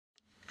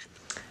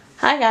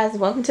Hi guys,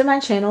 welcome to my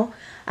channel.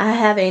 I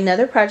have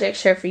another project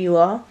share for you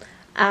all.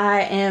 I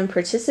am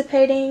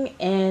participating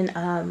in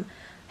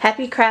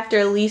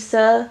happycrafter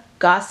Lisa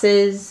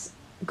Goss's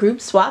group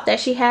swap that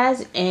she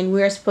has, and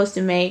we're supposed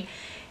to make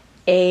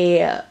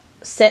a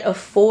set of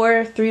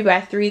 4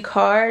 3x3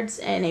 cards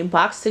and a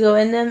box to go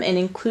in them and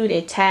include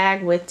a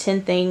tag with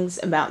 10 things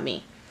about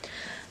me.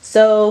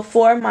 So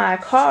for my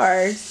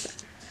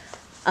cards,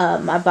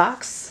 my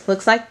box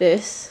looks like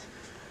this.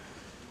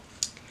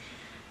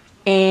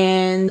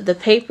 And the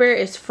paper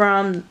is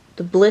from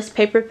the Bliss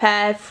paper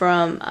pad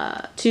from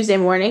Tuesday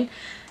morning,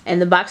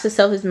 and the box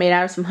itself is made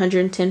out of some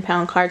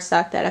 110-pound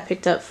cardstock that I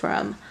picked up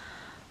from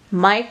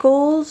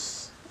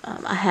Michael's.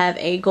 I have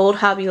a gold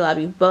Hobby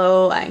Lobby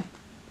bow. I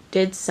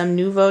did some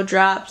Nuvo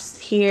drops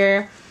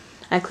here.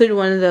 I included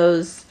one of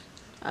those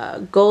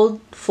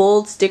gold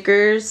fold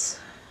stickers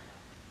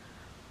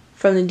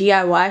from the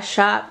DIY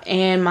shop,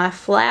 and my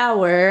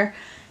flower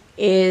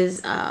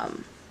is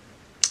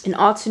an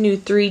Altenew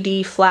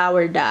 3D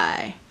flower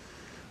die,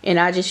 and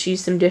I just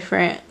used some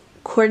different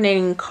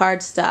coordinating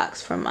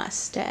cardstocks from my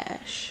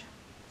stash.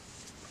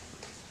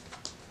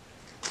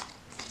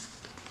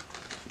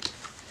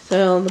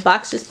 So the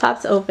box just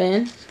pops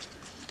open,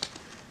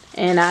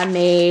 and I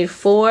made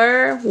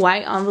 4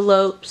 white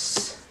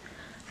envelopes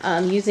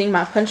using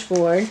my punch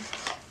board,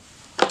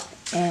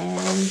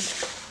 and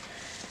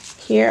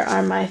here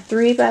are my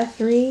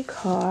 3x3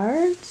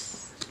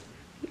 cards.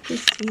 You can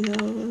see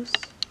those.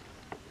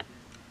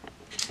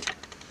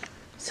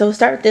 So we'll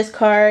start with this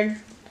card.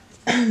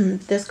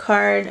 This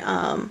card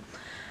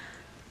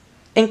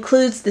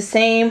includes the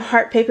same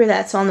heart paper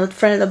that's on the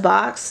front of the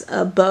box.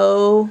 A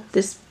bow.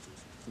 This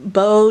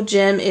bow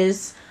gem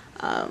is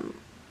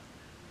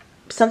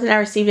something I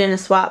received in a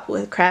swap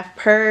with Craft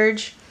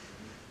Purge.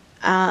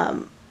 I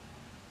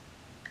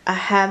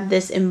have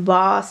this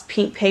embossed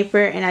pink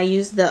paper, and I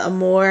used the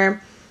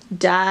Amore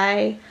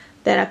die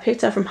that I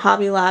picked up from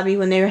Hobby Lobby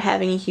when they were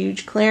having a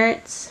huge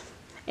clearance.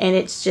 And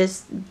it's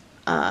just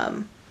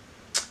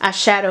I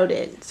shadowed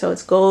it, so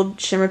it's gold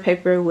shimmer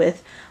paper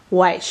with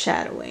white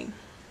shadowing.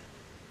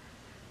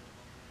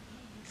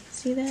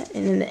 See that?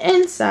 And then the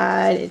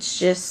inside, it's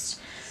just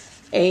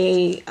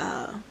a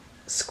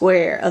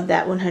square of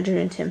that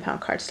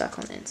 110-pound cardstock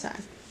on the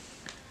inside.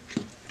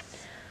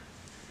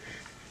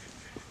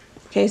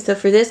 Okay, so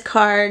for this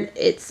card,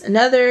 it's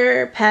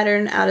another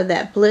pattern out of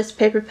that Bliss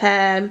paper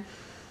pad.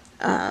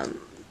 And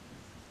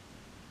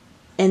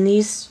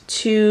these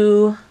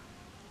 2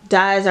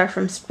 dies are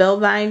from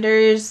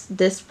Spellbinders.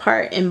 This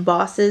part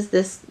embosses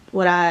this,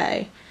 what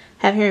I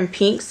have here in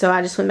pink, so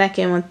I just went back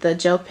in with the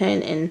gel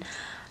pen and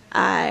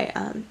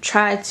I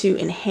tried to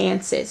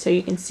enhance it so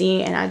you can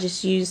see, and I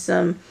just used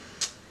some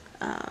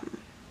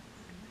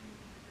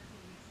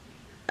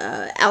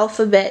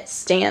alphabet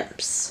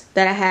stamps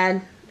that I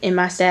had in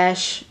my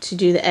stash to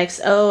do the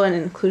XO, and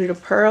included a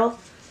pearl.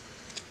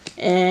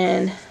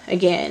 And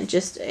again,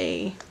 just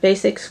a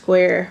basic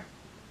square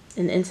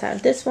in the inside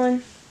of this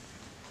one.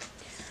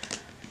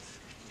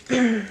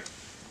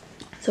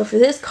 So for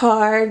this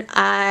card,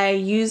 I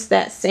used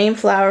that same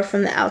flower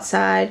from the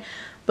outside,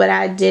 but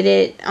I did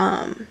it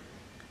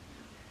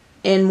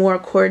in more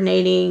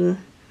coordinating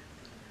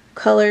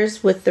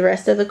colors with the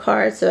rest of the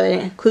card. So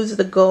it includes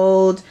the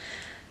gold,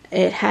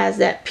 it has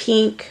that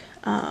pink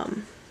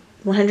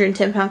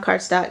 110-pound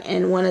cardstock,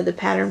 and one of the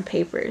pattern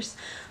papers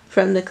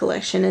from the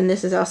collection. And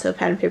this is also a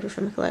pattern paper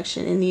from the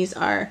collection, and these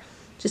are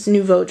just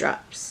Nuvo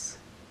drops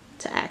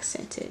to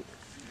accent it.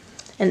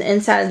 And the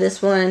inside of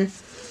this one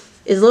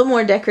is a little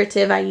more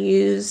decorative. I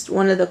used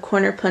one of the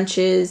corner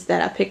punches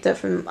that I picked up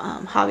from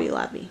Hobby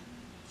Lobby.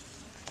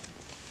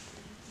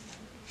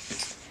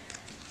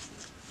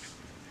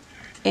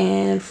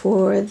 And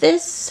for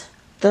this,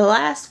 the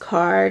last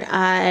card,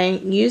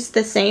 I used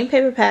the same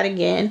paper pad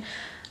again,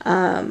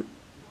 and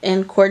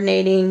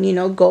coordinating, you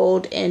know,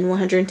 gold and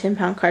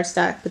 110-pound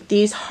cardstock. But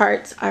these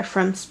hearts are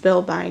from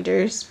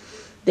Spellbinders.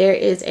 There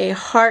is a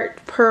heart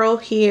pearl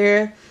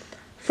here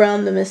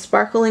from the Miss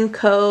Sparkle &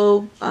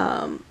 Co.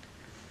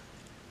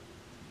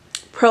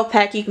 pearl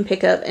pack you can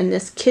pick up, and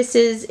this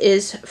Kisses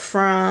is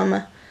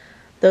from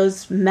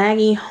those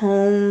Maggie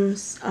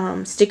Holmes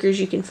stickers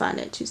you can find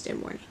at Tuesday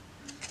morning.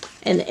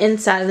 And the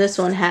inside of this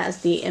one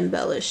has the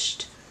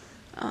embellished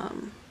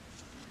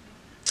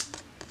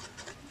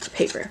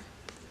paper.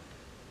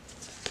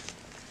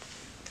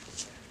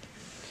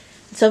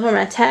 So for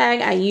my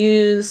tag, I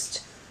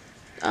used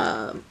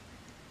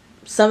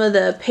some of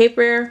the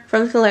paper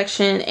from the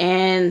collection,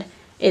 and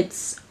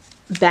it's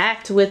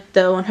backed with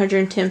the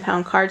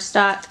 110-pound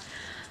cardstock.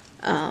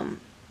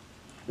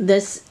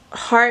 This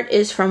heart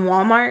is from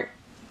Walmart.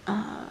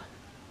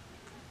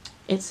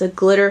 It's a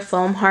glitter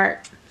foam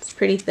heart. It's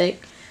pretty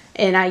thick,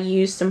 and I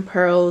used some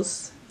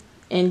pearls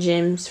and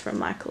gems from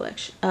my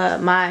collection,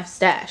 my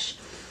stash,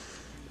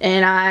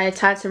 and I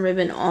tied some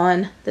ribbon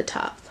on the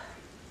top.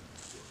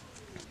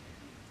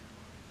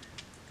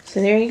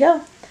 So there you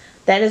go.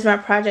 That is my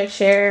project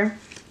share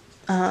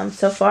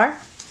so far.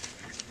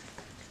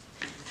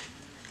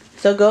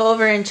 So go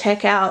over and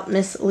check out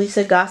Miss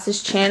Lisa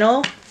Goss's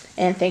channel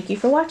And thank you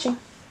for watching.